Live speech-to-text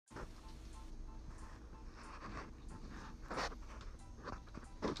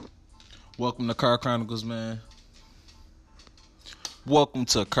Welcome to Car Chronicles, man. Welcome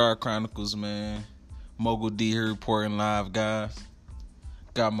to Car Chronicles, man. Mogul D here reporting live, guys.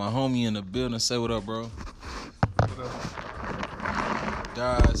 Got my homie in the building. Say what up, bro. What up?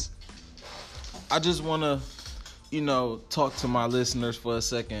 Guys, I just want to, talk to my listeners for a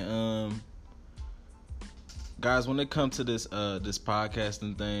second. Guys, when it comes to this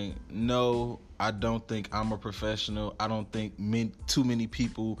podcasting thing, no, I don't think I'm a professional. I don't think too many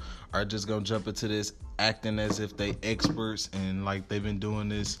people are just gonna jump into this acting as if they experts and like they've been doing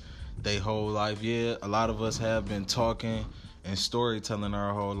this their whole life. Yeah, a lot of us have been talking and storytelling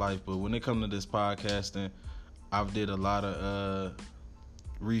our whole life, but when it comes to this podcasting, I've did a lot of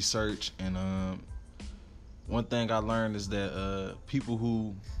research, and one thing I learned is that people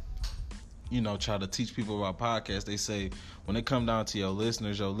who try to teach people about podcasts, they say when it come down to your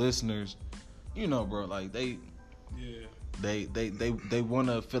listeners, bro, like they want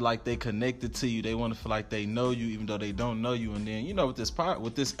to feel like they connected to you. They want to feel like they know you, even though they don't know you. And then,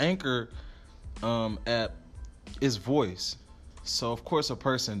 with this Anchor app, it's voice. So of course a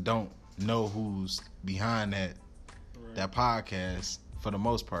person don't know who's behind that podcast for the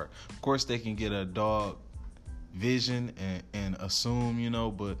most part. Of course they can get a dog vision and assume,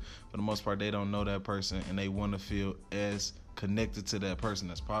 but for the most part they don't know that person, and they want to feel as connected to that person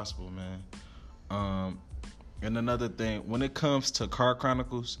as possible, man. And another thing, when it comes to Car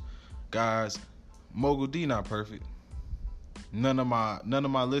Chronicles, guys, Mogul D not perfect. None of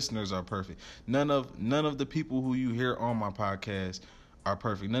my listeners are perfect. None of the people who you hear on my podcast are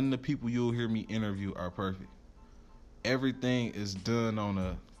perfect. None of the people you'll hear me interview are perfect. Everything is done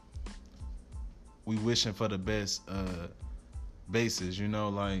on we wishing for the best basis,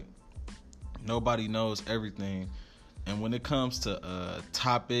 like nobody knows everything. And when it comes to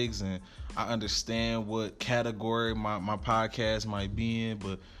topics, and I understand what category my podcast might be in,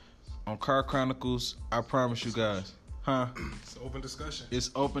 but on Car Chronicles, I promise you guys, It's open discussion.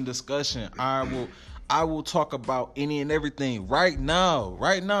 It's open discussion. I will talk about any and everything right now.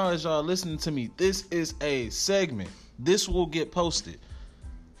 Right now, as y'all listening to me, this is a segment. This will get posted.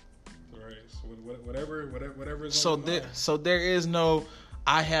 Right. So whatever is so on the there, mind. so there is no.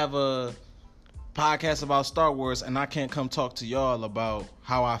 I have a podcast about Star Wars, and I can't come talk to y'all about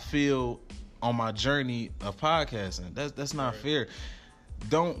how I feel on my journey of podcasting. That's not fair.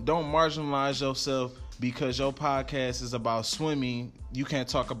 Don't marginalize yourself because your podcast is about swimming. You can't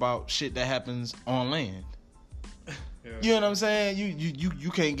talk about shit that happens on land. Yeah. You know what I'm saying?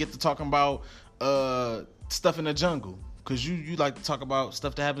 You can't get to talking about stuff in the jungle because you like to talk about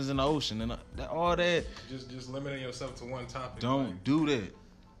stuff that happens in the ocean and all that. Just limiting yourself to one topic. Don't do that.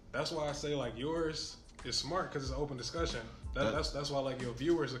 That's why I say like yours is smart because it's an open discussion. That's why like your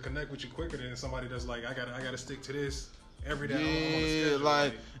viewers will connect with you quicker than somebody that's like I gotta stick to this every day. Yeah,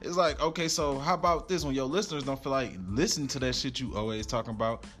 like it's like, okay, so how about this? When your listeners don't feel like listening to that shit you always talking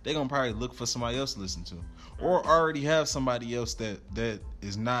about, they gonna probably look for somebody else to listen to, or already have somebody else that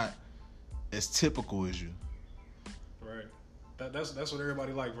is not as typical as you. Right. That's what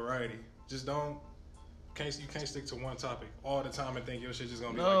everybody like, variety. Just you can't stick to one topic all the time and think your shit just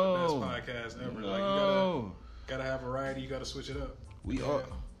gonna be like the best podcast ever. No. Like you gotta have variety. You gotta switch it up. We are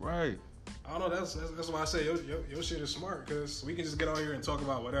right. I don't know. That's why I say your shit is smart, because we can just get on here and talk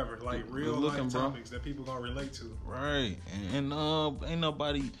about whatever, like real life topics that people gonna relate to. Right. And ain't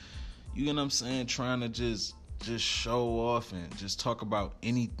nobody, you know what I'm saying, trying to just show off and just talk about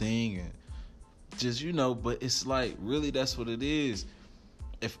anything and just but it's like really that's what it is.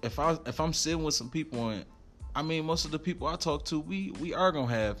 If I'm sitting with some people, and I mean most of the people I talk to, we are gonna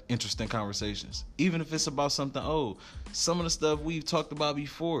have interesting conversations, even if it's about something old. Some of the stuff we've talked about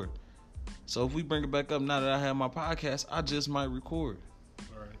before. So if we bring it back up now that I have my podcast, I just might record,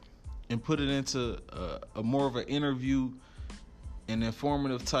 right, and put it into a more of an interview, an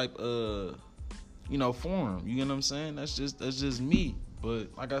informative type forum. You know what I'm saying? That's just me. But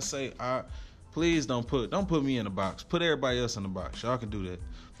like I say, please don't put me in a box. Put everybody else in the box. Y'all can do that.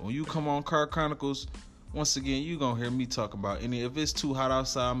 But when you come on Car Chronicles, once again, you gonna hear me talk about any. If it's too hot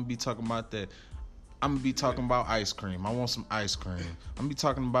outside, I'm gonna be talking about that. I'm gonna be talking about ice cream. I want some ice cream. I'm gonna be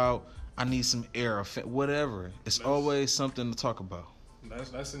talking about I need some air, whatever. It's always something to talk about.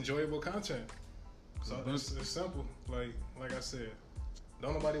 That's enjoyable content. So it's simple. Like I said,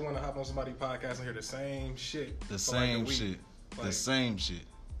 don't nobody want to hop on somebody's podcast and hear the same shit. The same shit. The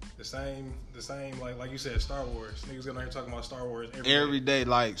same, like you said, Star Wars. Niggas getting out here talking about Star Wars every day.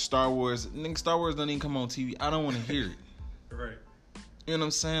 Like Star Wars. Nigga, Star Wars don't even come on TV. I don't want to hear it. Right. You know what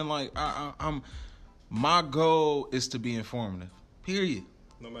I'm saying? Like, I'm my goal is to be informative. Period.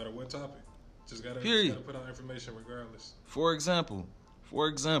 No matter what topic. Just gotta Period. put out information regardless. For example,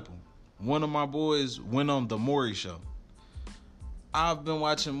 one of my boys went on the Maury show. I've been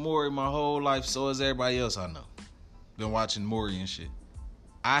watching Maury my whole life, so has everybody else I know. Been watching Maury and shit.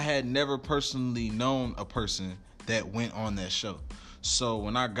 I had never personally known a person that went on that show. So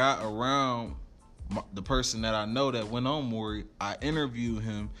when I got around the person that I know that went on Maury, I interviewed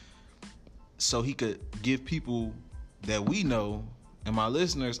him so he could give people that we know and my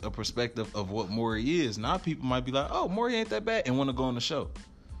listeners a perspective of what Maury is. Now people might be like, oh, Maury ain't that bad, and want to go on the show.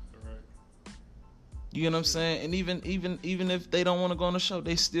 You know what I'm saying? And even if they don't want to go on the show,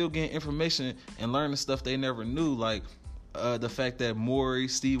 they still get information and learning stuff they never knew. Like the fact that Maury,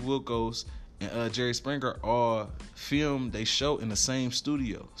 Steve Wilkos, and Jerry Springer all filmed they show in the same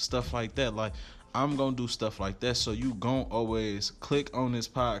studio. Stuff like that. Like, I'm going to do stuff like that. So you gon' always click on this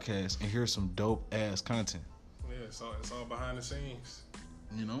podcast and hear some dope ass content. Yeah, it's all behind the scenes.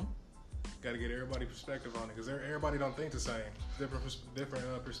 You know? Got to get everybody's perspective on it, because everybody don't think the same. Different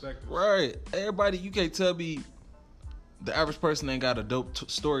perspectives. Right. Everybody, you can't tell me the average person ain't got a dope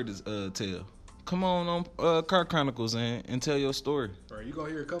story to tell. Come on Car Chronicles and tell your story. Right. You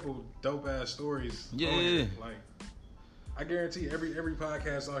gonna hear a couple dope ass stories. Yeah. Like, I guarantee every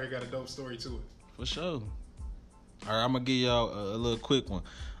podcast on here got a dope story to it. For sure. All right, I'm gonna give y'all a little quick one.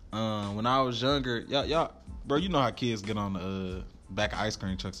 When I was younger, y'all, bro, you know how kids get on the back of ice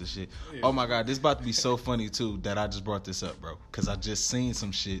cream trucks and shit. Yeah. Oh my God, this about to be so funny too that I just brought this up, bro. Cause I just seen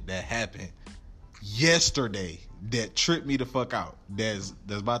some shit that happened yesterday that tripped me the fuck out. That's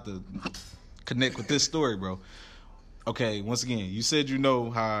about to connect with this story, bro. Okay, once again, you said you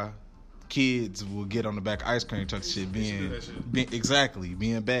know how kids will get on the back of ice cream trucks and shit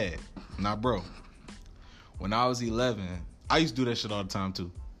being bad. Nah, bro. When I was 11, I used to do that shit all the time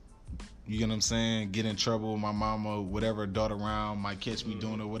too. You get what I'm saying? Get in trouble. My mama, whatever, daughter around, might catch me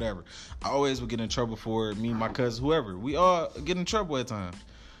doing it, whatever. I always would get in trouble for it. Me, my cousin, whoever. We all get in trouble at times.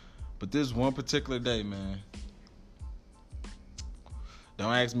 But this one particular day, man.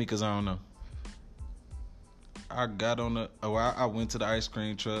 Don't ask me because I don't know. I got on I went to the ice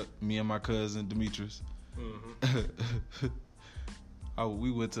cream truck, me and my cousin, Demetrius. Mm-hmm.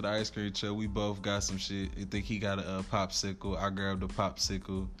 We went to the ice cream truck. We both got some shit. I think he got a popsicle. I grabbed a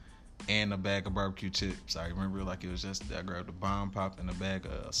popsicle and a bag of barbecue chips. I remember like it was just I grabbed a bomb pop and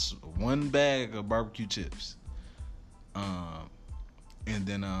one bag of barbecue chips. And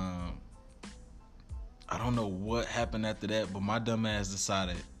then I don't know what happened after that, but my dumb ass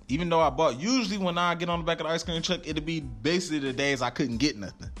decided, even though I bought, usually when I get on the back of the ice cream truck, it'd be basically the days I couldn't get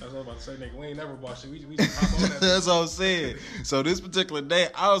nothing. That's what I was about to say, nigga. We ain't never bought shit. We just hop on that. That's what I'm saying. So this particular day,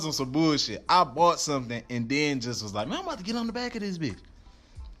 I was on some bullshit. I bought something and then just was like, man, I'm about to get on the back of this bitch.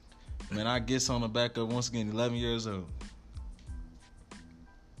 Man, I guess on the back of, once again, 11 years old.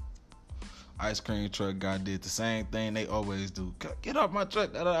 Ice cream truck guy did the same thing they always do. Get off my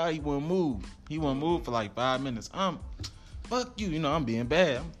truck. He wouldn't move. He wouldn't move for like 5 minutes. Fuck you. You know, I'm being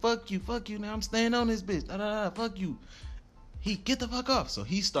bad. Fuck you. Now I'm staying on this bitch. Fuck you. He get the fuck off. So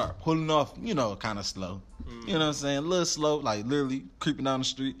he start pulling off, you know, kind of slow. You know what I'm saying? A little slow, like literally creeping down the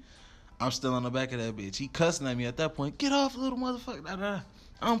street. I'm still on the back of that bitch. He cussing at me at that point. Get off, little motherfucker.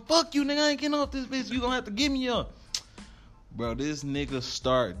 Fuck you, nigga. I ain't getting off this bitch. You gonna have to give me up. Bro, this nigga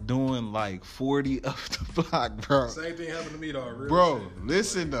start doing like 40 up the block, bro. Same thing happened to me, though. Real bro, shit.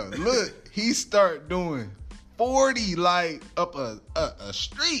 Listen though. Look, he start doing 40 like up a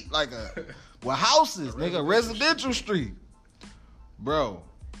street, like with houses, nigga, residential street. Bro,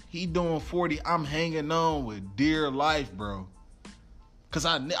 he doing 40. I'm hanging on with dear life, bro. Cause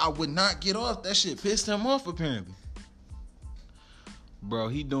I would not get off. That shit pissed him off apparently. Bro,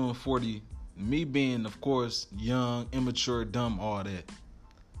 he doing 40. Me being, of course, young, immature, dumb, all that.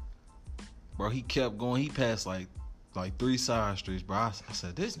 Bro, he kept going. He passed like 3 side streets, bro. I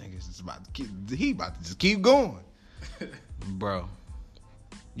said, this nigga's just about to just keep going. Bro,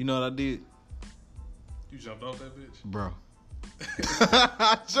 you know what I did? You jumped off that bitch? Bro.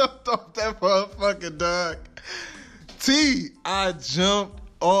 I jumped off that motherfucking dog. I jumped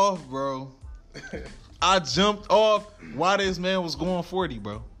off, bro. I jumped off while this man was going 40,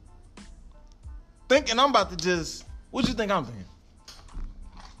 bro. Thinking I'm about to just... What you think I'm thinking?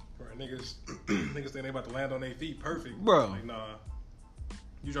 Right, niggas think they about to land on their feet perfect. Bro. Like, nah.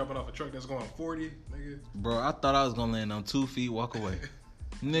 You dropping off a truck that's going 40, nigga? Bro, I thought I was going to land on 2 feet, walk away.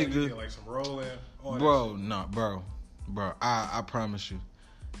 Nigga. You get like some rolling. Bro, nah, bro. Bro, I promise you.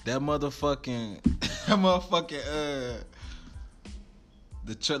 That motherfucking...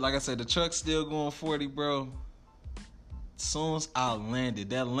 the truck, like I said, the truck's still going 40, bro. As soon as I landed,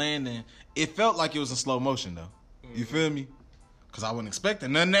 that landing, it felt like it was in slow motion, though. Mm-hmm. You feel me? Because I wasn't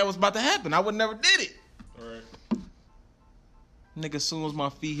expecting nothing that was about to happen. I would never did it. All right. Nigga, as soon as my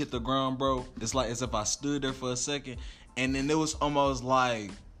feet hit the ground, bro, it's like as if I stood there for a second, and then it was almost like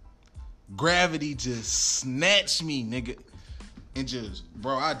gravity just snatched me, nigga. And just,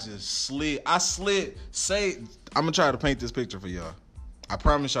 bro, I just slid. Say, I'm gonna try to paint this picture for y'all. I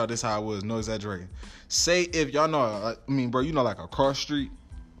promise y'all this how it was, no exaggerating. Say if y'all know, bro, you know like a cross street?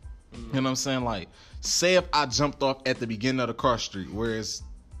 You know what I'm saying? Like, say if I jumped off at the beginning of the cross street where it's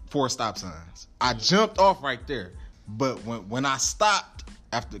 4 stop signs. I jumped off right there. But when I stopped,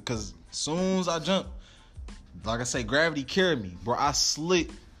 after, because as soon as I jumped, like I say, gravity carried me. Bro, I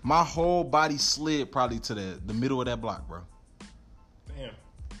slid, my whole body slid probably to the middle of that block, bro. Damn.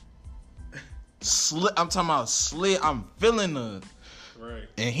 I'm talking about slid. I'm feeling the right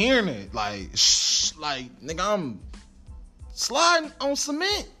and hearing it like nigga, I'm sliding on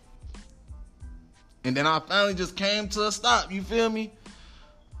cement. And then I finally just came to a stop. You feel me,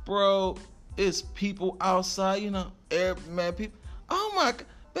 bro? It's people outside, you know, man, people. Oh my God,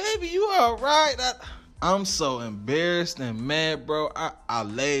 baby, you all right? I'm so embarrassed and mad, bro. I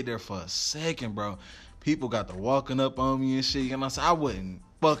laid there for a second, bro. People got to walking up on me and shit. And I said, I wasn't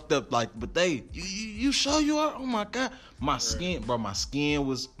fucked up like, but you sure you are? Oh my God. My skin, bro, my skin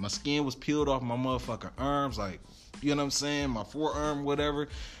was peeled off my motherfucking arms. Like, you know what I'm saying? My forearm, whatever.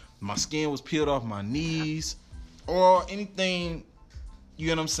 My skin was peeled off my knees. Or anything, you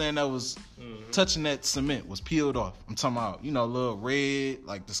know what I'm saying, that was touching that cement was peeled off. I'm talking about, you know, a little red,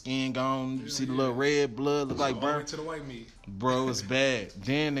 like the skin gone. You see the little red blood look like burnt. To the white meat. Bro, it's bad.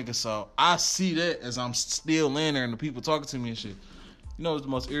 Then, nigga, so I see that as I'm still laying there and the people talking to me and shit. You know what's the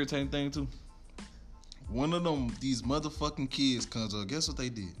most irritating thing, too? One of them, these motherfucking kids comes up. Guess what they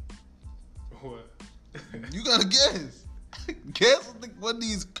did? What? You gotta guess. Guess what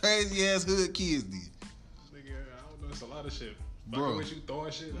these crazy-ass hood kids did. Nigga, I don't know. It's a lot of shit. Bro. With you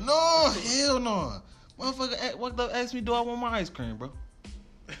throwing shit? No, hell no. Motherfucker walked up, asked me, do I want my ice cream, bro?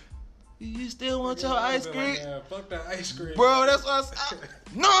 You still want your ice cream? Like, man, fuck that ice cream. Bro, that's what I said.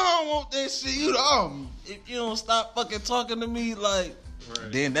 No, I don't want that shit. You know, if you don't stop fucking talking to me, like,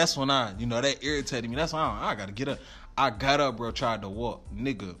 then that's when that irritated me. That's why I gotta get up. I got up, bro, tried to walk.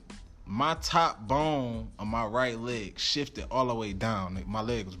 Nigga, my top bone of my right leg shifted all the way down. Nigga. My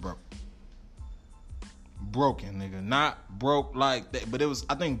leg was broke. Broken, nigga. Not broke like that, but it was,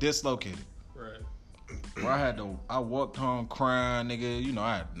 I think, dislocated. Right. Where I walked home crying, nigga. You know,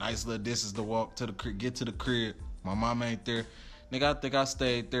 I had nice little distance to walk to the crib, get to the crib. My mom ain't there. Nigga, I think I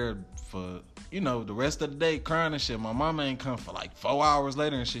stayed there for, you know, the rest of the day crying and shit. My mom ain't come for like 4 hours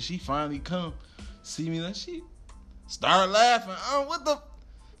later and shit. She finally come, see me, then she start laughing. What the,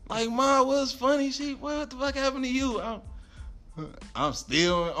 like, Mom, what's funny? What the fuck happened to you? I'm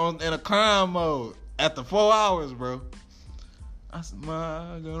still in a crying mode. After 4 hours, bro. I said,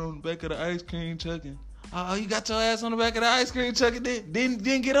 Ma, I got on the back of the ice cream truck and, oh, you got your ass on the back of the ice cream truck and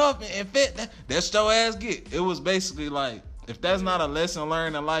didn't get off and fit. That's your ass get. It was basically like, if that's not a lesson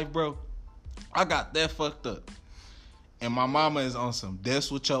learned in life, bro, I got that fucked up. And my mama is on some,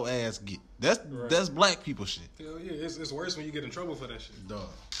 that's what your ass get. That's black people shit. Hell yeah, it's worse when you get in trouble for that shit. Dog.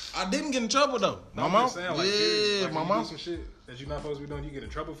 I didn't get in trouble though. No, my mom, saying, like, yeah, like, my mom. Do some shit that you're not supposed to be doing. You get in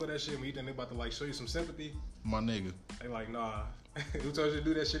trouble for that shit. When you think they about to like show you some sympathy, my nigga. They like, nah. Who told you to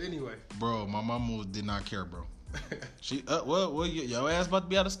do that shit anyway? Bro, my mama did not care, bro. She, your ass about to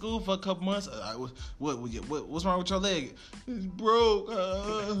be out of school for a couple months. What's wrong with your leg? It's broke.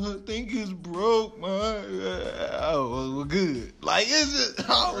 I think it's broke, man. Oh, well, good. Like, it's just,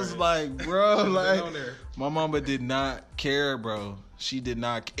 I was like, bro, like, my mama did not care, bro. She did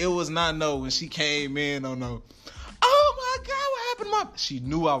not. It was not no when she came in on no. Oh my God, what happened, Mom? She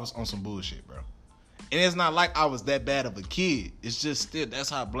knew I was on some bullshit, bro. And it's not like I was that bad of a kid. It's just still, that's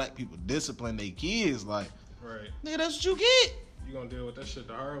how black people discipline their kids. Like, right. Nigga, that's what you get. You gonna deal with that shit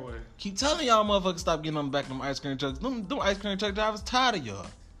the hard way. Keep telling y'all motherfuckers stop getting on the back of them ice cream trucks. Them ice cream truck drivers tired of y'all.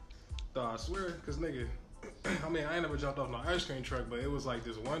 Dawg, I swear, cause nigga, I mean, I ain't never jumped off no ice cream truck, but it was like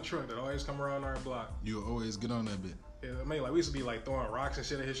this one truck that always come around our block. You always get on that bit. Yeah, I mean, like we used to be like throwing rocks and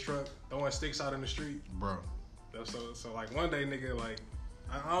shit at his truck, throwing sticks out in the street. Bro. So like one day, nigga, like,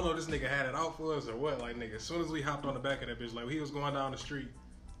 I don't know if this nigga had it out for us or what. Like, nigga, as soon as we hopped on the back of that bitch, like, he was going down the street.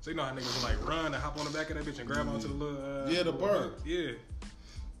 So, you know how niggas would, like, run and hop on the back of that bitch and grab onto the little... yeah, the bird. Yeah.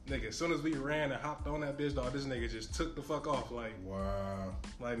 Nigga, as soon as we ran and hopped on that bitch, dog, this nigga just took the fuck off. Like, wow.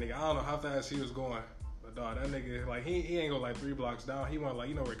 Like, nigga, I don't know how fast he was going. But, dog, that nigga, like, he ain't go, like, 3 blocks down. He went, like,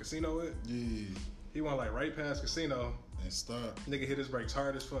 you know where Casino is? Yeah. He went, like, right past Casino. And stop. Nigga hit his brakes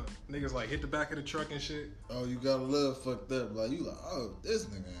hard as fuck. Niggas, like, hit the back of the truck and shit. Oh, you got a little fucked up. Like, you like, oh, this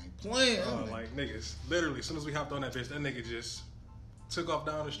nigga ain't playing. Like, niggas, literally, as soon as we hopped on that bitch, that nigga just took off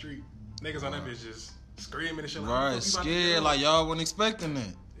down the street. Niggas on that bitch just screaming and shit. Right, like, scared, like y'all wasn't expecting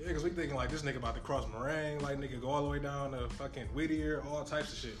that. Yeah, because we thinking like this nigga about to cross Moraine, like nigga go all the way down to fucking Whittier, all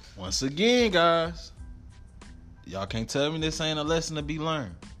types of shit. Once again, guys, y'all can't tell me this ain't a lesson to be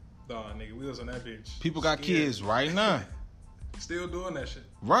learned. Nah, nigga, we was on that bitch. People got kids right now. Still doing that shit.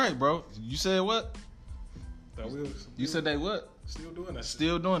 Right, bro. You said what? Nah, you said they what? Still doing that shit.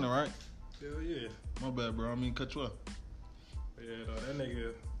 Still doing it, right? Hell yeah. My bad, bro. I mean, cut you up. Yeah, dog, that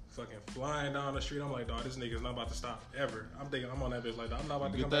nigga fucking flying down the street. I'm like, dog, this nigga's not about to stop ever. I'm thinking, I'm on that bitch like, dog, I'm not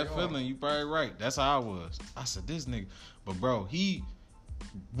about to get come that back feeling. home. You probably right. That's how I was. I said, this nigga. But, bro, he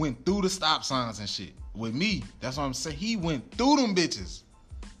went through the stop signs and shit. With me, that's what I'm saying. He went through them bitches.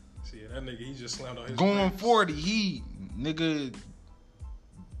 See, that nigga, he just slammed on his going brakes. 40, nigga,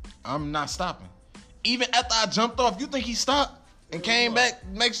 I'm not stopping. Even after I jumped off, you think he stopped and came back,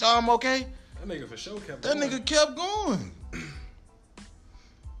 make sure I'm okay? That nigga for sure kept that going. Nigga kept going.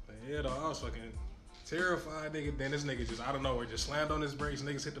 But yeah, dog, I was fucking terrified, nigga. Then this nigga just out of nowhere just slammed on his brakes.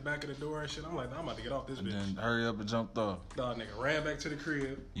 Niggas hit the back of the door and shit. I'm like, nah, I'm about to get off this bitch. Then hurry up and jumped off. Dog, nigga ran back to the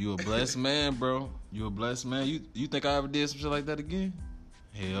crib. You a blessed man, bro. You a blessed man. You think I ever did some shit like that again?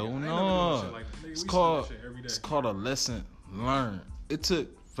 Hell yeah, no. Like nigga, it's called a lesson learned. It took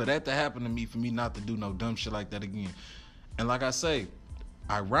for that to happen to me for me not to do no dumb shit like that again. And like I say,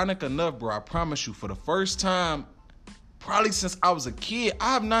 ironic enough, bro, I promise you, for the first time, probably since I was a kid,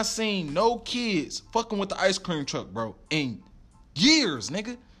 I have not seen no kids fucking with the ice cream truck, bro, in years,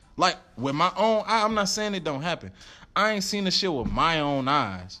 nigga. Like, with my own eye, I'm not saying it don't happen. I ain't seen the shit with my own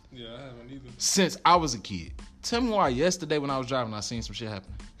eyes. Yeah, I haven't either. Since I was a kid. Tell me why yesterday when I was driving, I seen some shit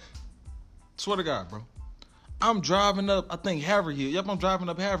happen. Swear to God, bro. I'm driving up, I think, Haverhill. Yep, I'm driving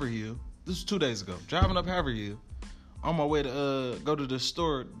up Haverhill. This was 2 days ago. Driving up Haverhill. On my way to go to the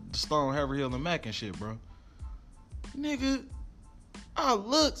store on Haverhill and Mac and shit, bro. Nigga,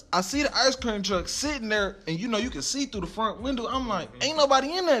 I see the ice cream truck sitting there, and you know you can see through the front window. I'm like, ain't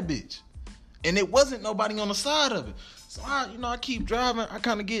nobody in that bitch. And it wasn't nobody on the side of it. So I keep driving. I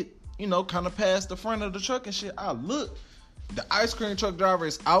kind of get, kind of past the front of the truck and shit. I look. The ice cream truck driver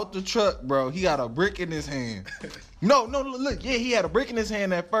is out the truck, bro. He got a brick in his hand. No, look. Yeah, he had a brick in his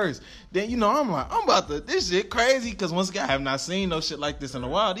hand at first. Then, I'm like, this shit crazy. Because once again, I have not seen no shit like this in a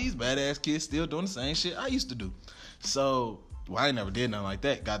while. These badass kids still doing the same shit I used to do. So, I ain't never did nothing like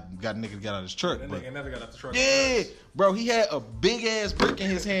that. Got a nigga to get out of his truck. That nigga never got out the truck. Yeah, bro. He had a big ass brick in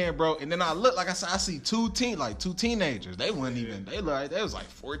his hand, bro. And then I look, like I said, I see two teenagers. They wasn't even, they was like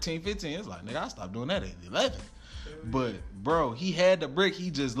 14, 15. It's like, nigga, I stopped doing that at 11. But bro, he had the brick.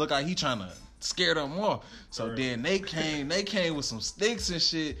 He just looked like he trying to scare them off. So then they came with some sticks and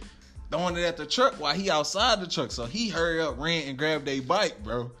shit, throwing it at the truck while he outside the truck. So he hurried up, ran and grabbed a bike,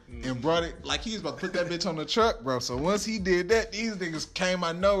 bro, and brought it like he was about to put that bitch on the truck, bro. So once he did that, these niggas came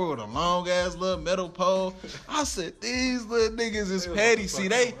out nowhere with a long ass little metal pole. I said, these little niggas is petty. See,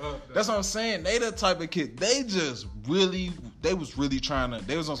 that's what I'm saying. They the type of kid. They was really trying to.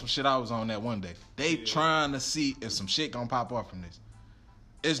 They was on some shit I was on that one day. They trying to see if some shit gonna pop off from this.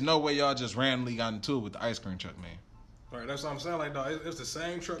 There's no way y'all just randomly got into it with the ice cream truck, man. Right, that's what I'm saying. Like, dog, it's the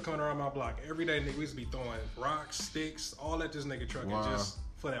same truck coming around my block every day. Nigga, we used to be throwing rocks, sticks, all at this nigga truck, and just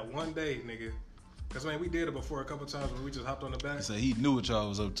for that one day, nigga. Cause man, we did it before a couple times where we just hopped on the back. He said he knew what y'all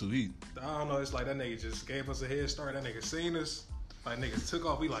was up to. I don't know. It's like that nigga just gave us a head start. That nigga seen us. Like niggas took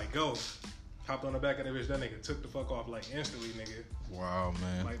off. We like go. Hopped on the back of that bitch. That nigga took the fuck off like instantly, nigga. Wow,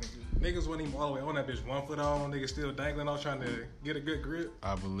 man. Like niggas wasn't even all the way on that bitch. 1 foot on. Niggas still dangling off trying to get a good grip.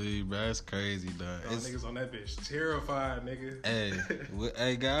 I believe, bro. That's crazy, dog. Niggas on that bitch terrified, nigga.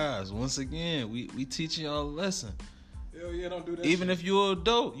 Hey guys. Once again, we teaching y'all a lesson. Hell yeah, don't do that. Even shit. if you're an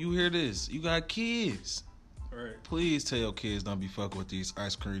adult, you hear this. You got kids. Right. Please tell your kids don't be fucking with these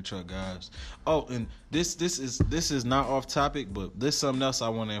ice cream truck guys. Oh, and this is not off topic, but this is something else I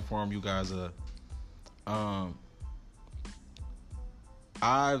want to inform you guys of.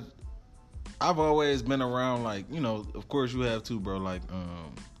 I've always been around, like, of course you have too, bro, like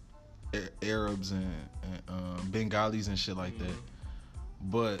Arabs and Bengalis and shit like that.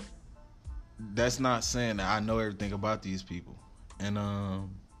 But that's not saying that I know everything about these people. And I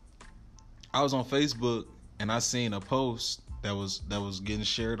was on Facebook and I seen a post that was getting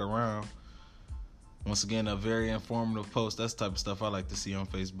shared around. Once again, a very informative post. That's the type of stuff I like to see on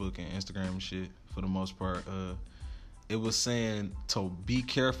Facebook and Instagram and shit for the most part. It was saying to be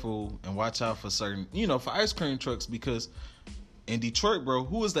careful and watch out for certain, for ice cream trucks, because in Detroit, bro,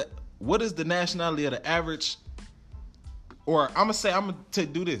 what is the nationality of the average, or I'm gonna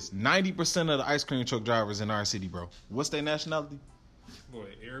do this, 90% of the ice cream truck drivers in our city, bro, what's their nationality? Boy,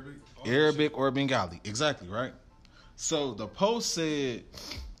 Arabic? Arabic or Bengali. Exactly, right? So the post said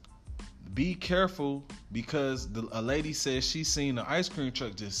be careful because a lady said she seen the ice cream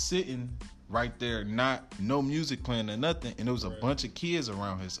truck just sitting right there, no music playing or nothing, and there was a bunch of kids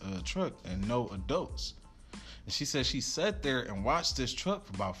around his truck and no adults. And she said she sat there and watched this truck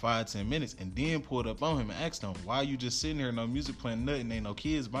for about 5-10 minutes and then pulled up on him and asked him, why you just sitting here, no music playing, nothing, ain't no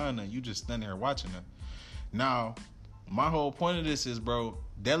kids buying nothing, you just standing there watching them. Now, my whole point of this is, bro,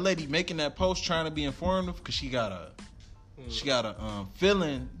 that lady making that post trying to be informative because she got a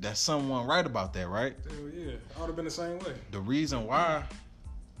feeling that someone right about that, right? Hell yeah, I would have been the same way. The reason why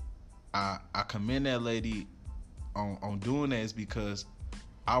I commend that lady on doing that is because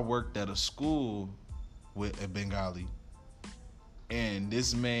I worked at a school with a Bengali, and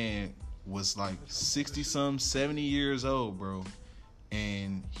this man was like 60-some, 70 years old, bro,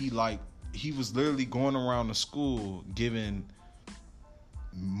 and he was literally going around the school giving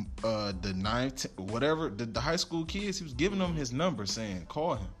the 9th, whatever, the high school kids, he was giving them his number saying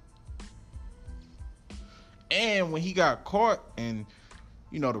call him. And when he got caught, and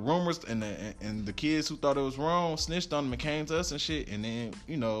you know the rumors and the kids who thought it was wrong snitched on him and came to us and shit, and then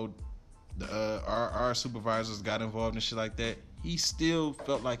you know our supervisors got involved and shit like that, he still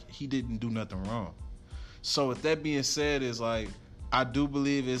felt like he didn't do nothing wrong. So with that being said, is like, I do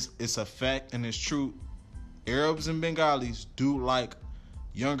believe it's a fact and it's true. Arabs and Bengalis do like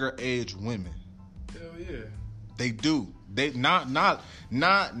younger age women. Hell yeah. They do. They not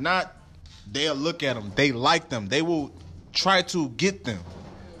they'll look at them. They like them. They will try to get them.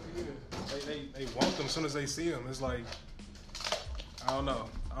 Hell yeah. They want them as soon as they see them. It's like, I don't know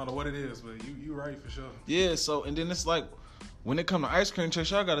what it is, but you right for sure. Yeah, so and then it's like when it come to ice cream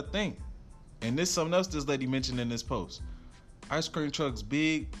trucks, y'all gotta think. And this something else this lady mentioned in this post. Ice cream trucks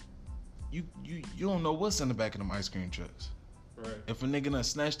big. You don't know what's in the back of them ice cream trucks. Right. If a nigga done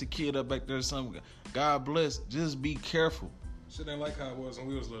snatch the kid up back there or something, God bless, just be careful. Shit ain't like how it was when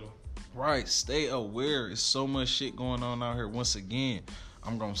we was little. Right, stay aware. There's so much shit going on out here. Once again,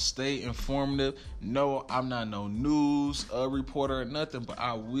 I'm gonna stay informative. No, I'm not no news reporter or nothing, but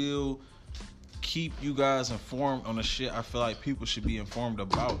I will keep you guys informed on the shit I feel like people should be informed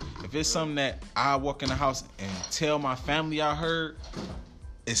about. If it's something that I walk in the house and tell my family I heard,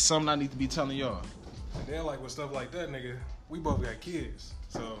 it's something I need to be telling y'all. And then like with stuff like that, nigga, we both got kids,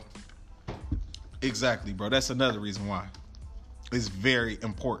 so. Exactly, bro. That's another reason why. It's very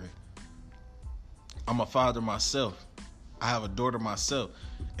important. I'm a father myself. I have a daughter myself.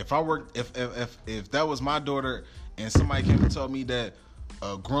 If that was my daughter and somebody came and told me that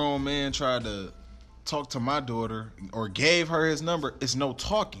a grown man tried to talk to my daughter or gave her his number, it's no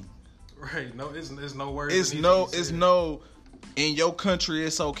talking. Right. No, it's no words. It's no in your country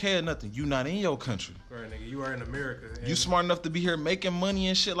it's okay or nothing. You not in your country. Right, nigga. You are in America. You smart enough to be here making money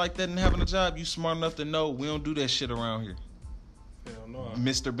and shit like that and having a job. You smart enough to know we don't do that shit around here. Hell no.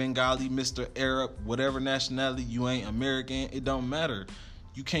 Mr. Bengali, Mr. Arab, whatever nationality, you ain't American, it don't matter.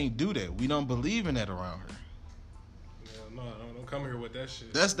 You can't do that. We don't believe in that around here. Hell no, don't come here with that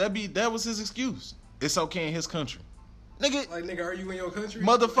shit. That was his excuse. It's okay in his country. Nigga, like, nigga, are you in your country?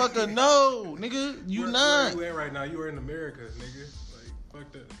 Motherfucker, no, nigga, you not. Where you at right now? You are in America, nigga. Like,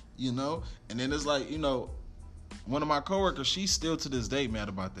 fuck that. You know, and then it's like, you know, one of my coworkers, she's still to this day mad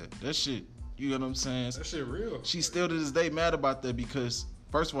about that. That shit, you know what I'm saying? That shit real. She's still to this day mad about that because,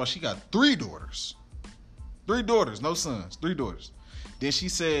 first of all, she got 3 daughters. 3 daughters, no sons, 3 daughters. Then she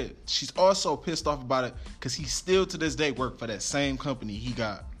said she's also pissed off about it because he still to this day work for that same company he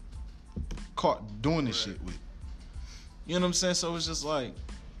got caught doing this shit with. You know what I'm saying? So it's just like,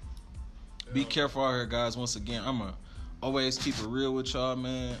 be careful out here, guys. Once again, I'ma always keep it real with y'all,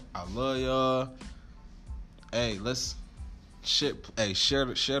 man. I love y'all. Hey, let's share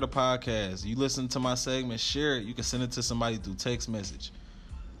the podcast. You listen to my segment, share it. You can send it to somebody through text message.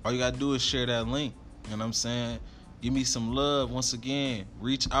 All you gotta do is share that link. You know what I'm saying? Give me some love. Once again,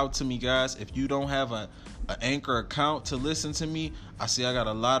 reach out to me, guys. If you don't have an Anchor account to listen to me, I see I got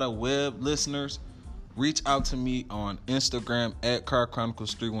a lot of web listeners. Reach out to me on Instagram at Car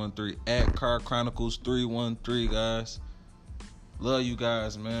Chronicles 313, at Car Chronicles 313, guys. Love you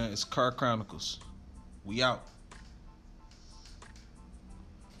guys, man. It's Car Chronicles. We out.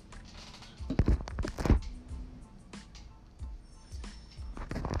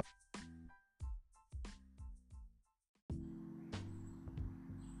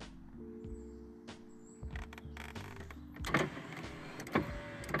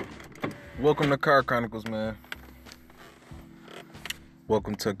 Welcome to Car Chronicles, man.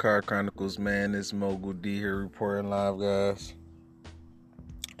 Welcome to Car Chronicles, man. It's Mogul D here reporting live, guys.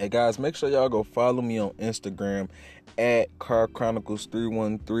 Hey guys, make sure y'all go follow me on Instagram at Car Chronicles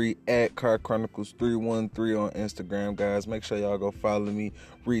 313 at Car Chronicles 313 on Instagram, guys. Make sure y'all go follow me,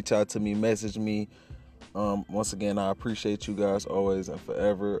 reach out to me, message me. Once again, I appreciate you guys always and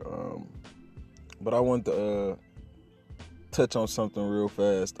forever. But I want to touch on something real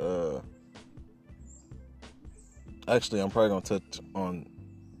fast. Actually, I'm probably gonna touch on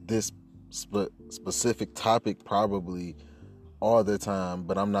this specific topic probably all the time,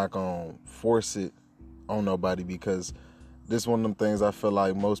 but I'm not gonna force it on nobody because this is one of them things I feel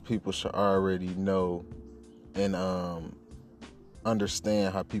like most people should already know and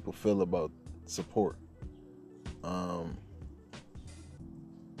understand how people feel about support.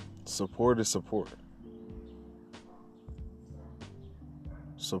 Support is support.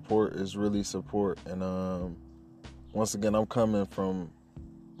 Support is really support, and once again, I'm coming from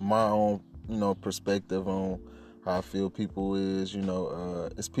my own, perspective on how I feel people is.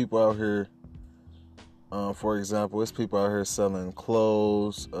 It's people out here. For example, it's people out here selling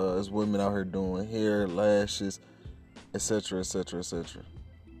clothes. It's women out here doing hair, lashes, etc., etc., etc.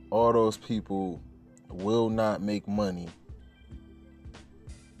 All those people will not make money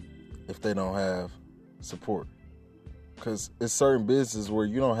if they don't have support. Because it's certain businesses where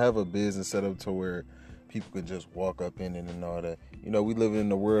you don't have a business set up to where people can just walk up in it and all that. We live in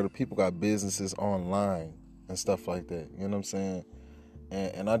the world of people got businesses online and stuff like that. You know what I'm saying?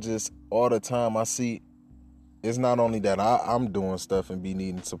 And I just, all the time, I see, it's not only that I'm doing stuff and be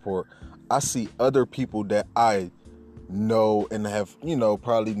needing support. I see other people that I know and have,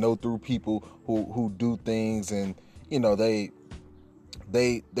 probably know through people who do things, and, they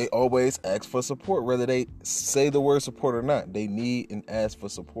always ask for support, whether they say the word support or not. They need and ask for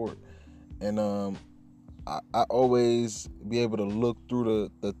support. And I always be able to look through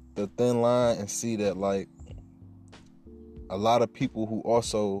the thin line and see that, like, a lot of people who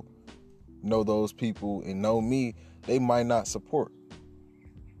also know those people and know me, they might not support.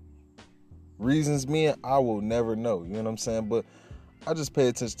 Reasons I will never know, you know what I'm saying? But I just pay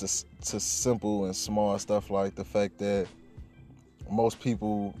attention to simple and small stuff, like the fact that most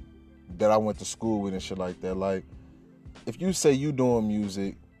people that I went to school with and shit like that, like, if you say you doing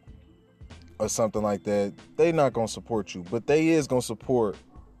music or something like that, they not gonna support you, but they is gonna support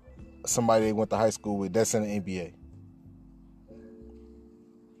somebody they went to high school with that's in the NBA.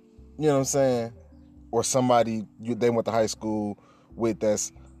 You know what I'm saying? Or somebody they went to high school with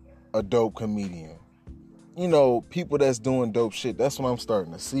that's a dope comedian. People that's doing dope shit. That's what I'm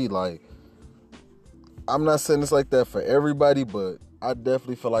starting to see. Like, I'm not saying it's like that for everybody, but I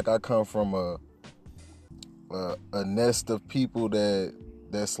definitely feel like I come from a nest of people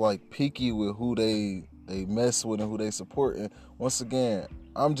that's like picky with who they mess with and who they support. And once again,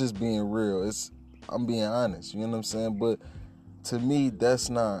 I'm just being real. I'm being honest. You know what I'm saying? But to me, that's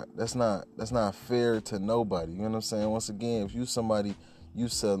not fair to nobody. You know what I'm saying? Once again, if you somebody, you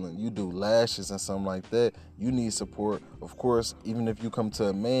do lashes and something like that, you need support. Of course, even if you come to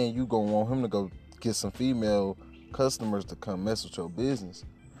a man, you gonna want him to go get some female customers to come mess with your business.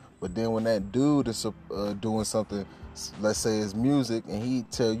 But then when that dude is doing something, let's say it's music, and he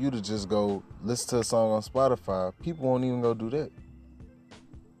tell you to just go listen to a song on Spotify, people won't even go do that.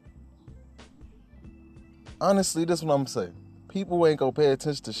 Honestly, that's what I'm saying. People ain't gonna pay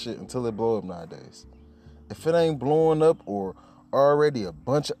attention to shit until it blow up nowadays. If it ain't blowing up or already a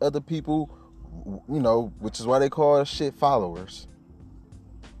bunch of other people, which is why they call shit followers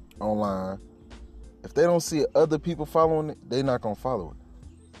online. If they don't see other people following it, they not gonna follow it.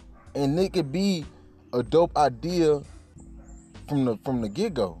 And it could be a dope idea from the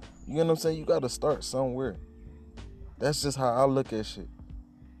get-go. You know what I'm saying? You gotta start somewhere. That's just how I look at shit.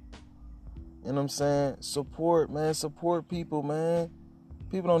 You know what I'm saying? Support, man. Support people, man.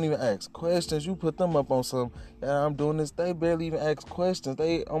 People don't even ask questions. You put them up on some, yeah, I'm doing this. They barely even ask questions.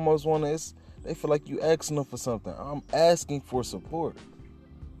 They almost want to, they feel like you asking them for something. I'm asking for support.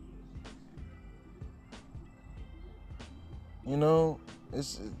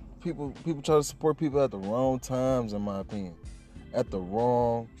 It's people try to support people at the wrong times, in my opinion. At the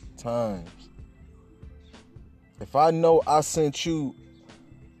wrong times. If I know I sent you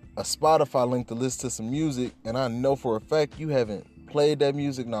a Spotify link to listen to some music, and I know for a fact you haven't played that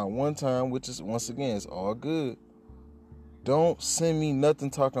music not one time, which is, once again, it's all good. Don't send me nothing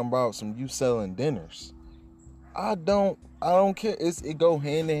talking about some you selling dinners. I don't care. It go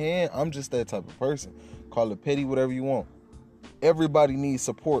hand in hand. I'm just that type of person. Call it petty, whatever you want. Everybody needs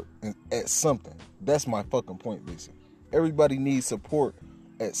support at something. That's my fucking point, basically. Everybody needs support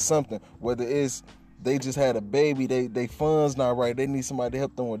at something. Whether it's they just had a baby, they funds not right, they need somebody to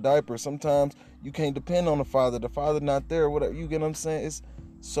help them with diapers. Sometimes you can't depend on the father. The father not there, whatever. You get what I'm saying?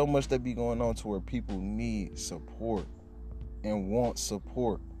 So much that be going on to where people need support and want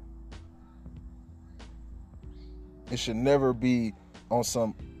support. It should never be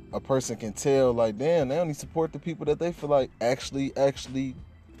on a person can tell like, damn, they only support the people that they feel like actually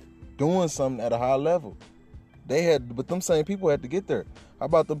doing something at a high level. But them same people had to get there. How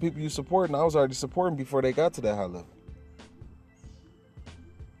about them people you supporting? I was already supporting before they got to that high level.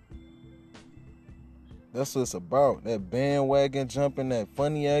 That's what it's about. That bandwagon jumping, that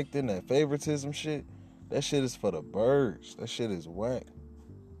funny acting, that favoritism shit. That shit is for the birds. That shit is whack.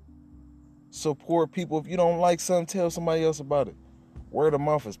 Support people. If you don't like something, tell somebody else about it. Word of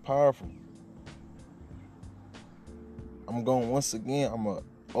mouth is powerful. I'm going to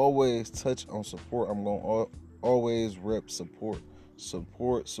always touch on support. I'm going to always rep support.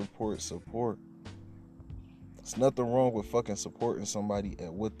 Support. There's nothing wrong with fucking supporting somebody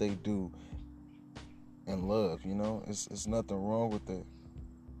at what they do and love, you know? It's nothing wrong with that.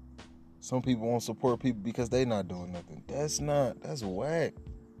 Some people won't support people because they not doing nothing. That's whack.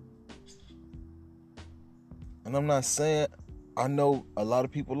 And I'm not saying, I know a lot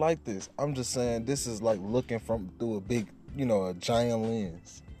of people like this. I'm just saying this is like looking through a big, a giant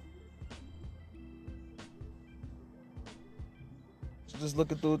lens. Just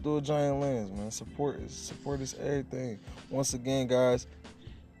looking through a giant lens, man. Support is everything. Once again, guys,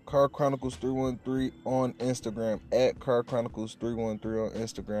 Car Chronicles 313 on Instagram, at Car Chronicles 313 on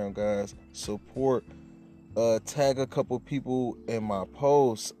Instagram, guys. Support. Tag a couple people in my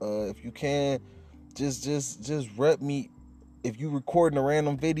posts. If you can, just rep me. If you recording a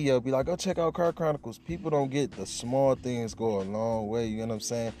random video, be like, go check out Car Chronicles. People don't get the small things go a long way, you know what I'm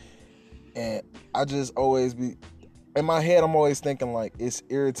saying? And I just always be, in my head, I'm always thinking like, it's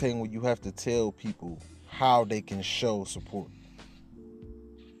irritating when you have to tell people how they can show support.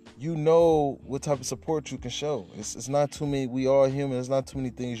 You know what type of support you can show. It's not too many, we all human, there's not too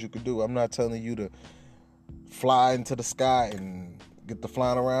many things you can do. I'm not telling you to fly into the sky and get to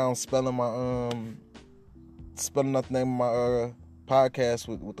flying around spelling out the name of my podcast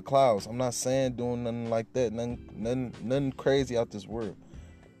with the clouds. I'm not saying doing nothing like that, nothing crazy out this world.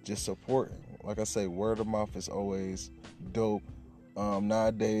 Just supporting. Like I say, word of mouth is always dope.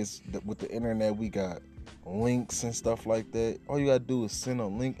 Nowadays, with the internet, we got links and stuff like that. All you gotta do is send a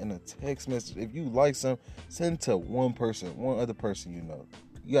link and a text message. If you like something, send it to one other person you know.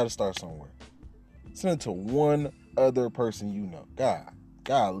 You gotta start somewhere. Send it to one other person you know.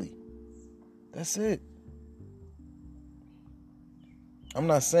 Golly. That's it. I'm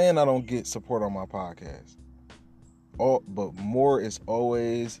not saying I don't get support on my podcast. But more is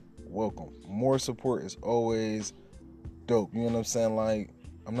always welcome. More support is always dope. You know what I'm saying? Like,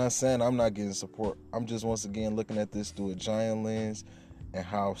 I'm not saying I'm not getting support. I'm just once again looking at this through a giant lens and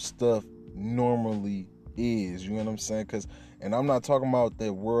how stuff normally is. You know what I'm saying? And I'm not talking about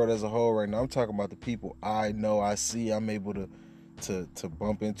the world as a whole right now. I'm talking about the people I know, I see, I'm able to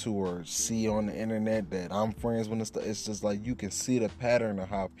bump into or see on the internet that I'm friends with. It's just like you can see the pattern of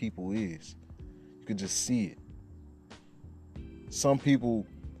how people is. You can just see it. Some people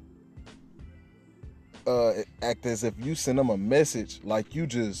act as if you send them a message like you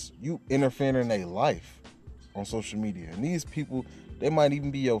interfere in their life on social media. And these people, they might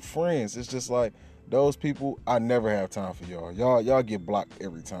even be your friends. It's just like those people, I never have time for y'all. Y'all get blocked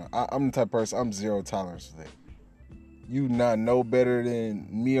every time. I'm the type of person, I'm zero tolerance for that. You not know better than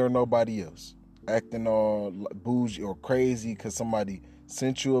me or nobody else. Acting all bougie or crazy because somebody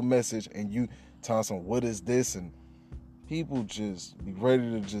sent you a message and you telling them, what is this? And people just be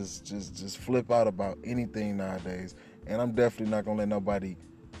ready to just flip out about anything nowadays. And I'm definitely not going to let nobody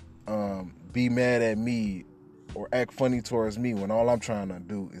be mad at me or act funny towards me when all I'm trying to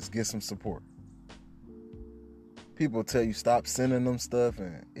do is get some support. People tell you stop sending them stuff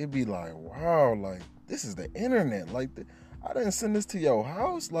and it be like, wow, like, this is the internet. Like, I didn't send this to your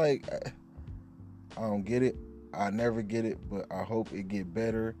house. Like, I don't get it. I never get it, but I hope it get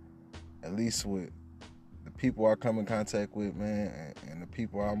better, at least with the people I come in contact with, man, and the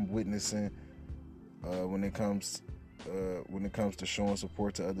people I'm witnessing when it comes to showing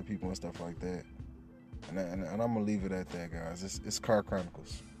support to other people and stuff like that. And I'm gonna leave it at that, guys. It's Car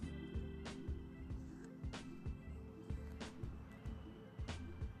Chronicles.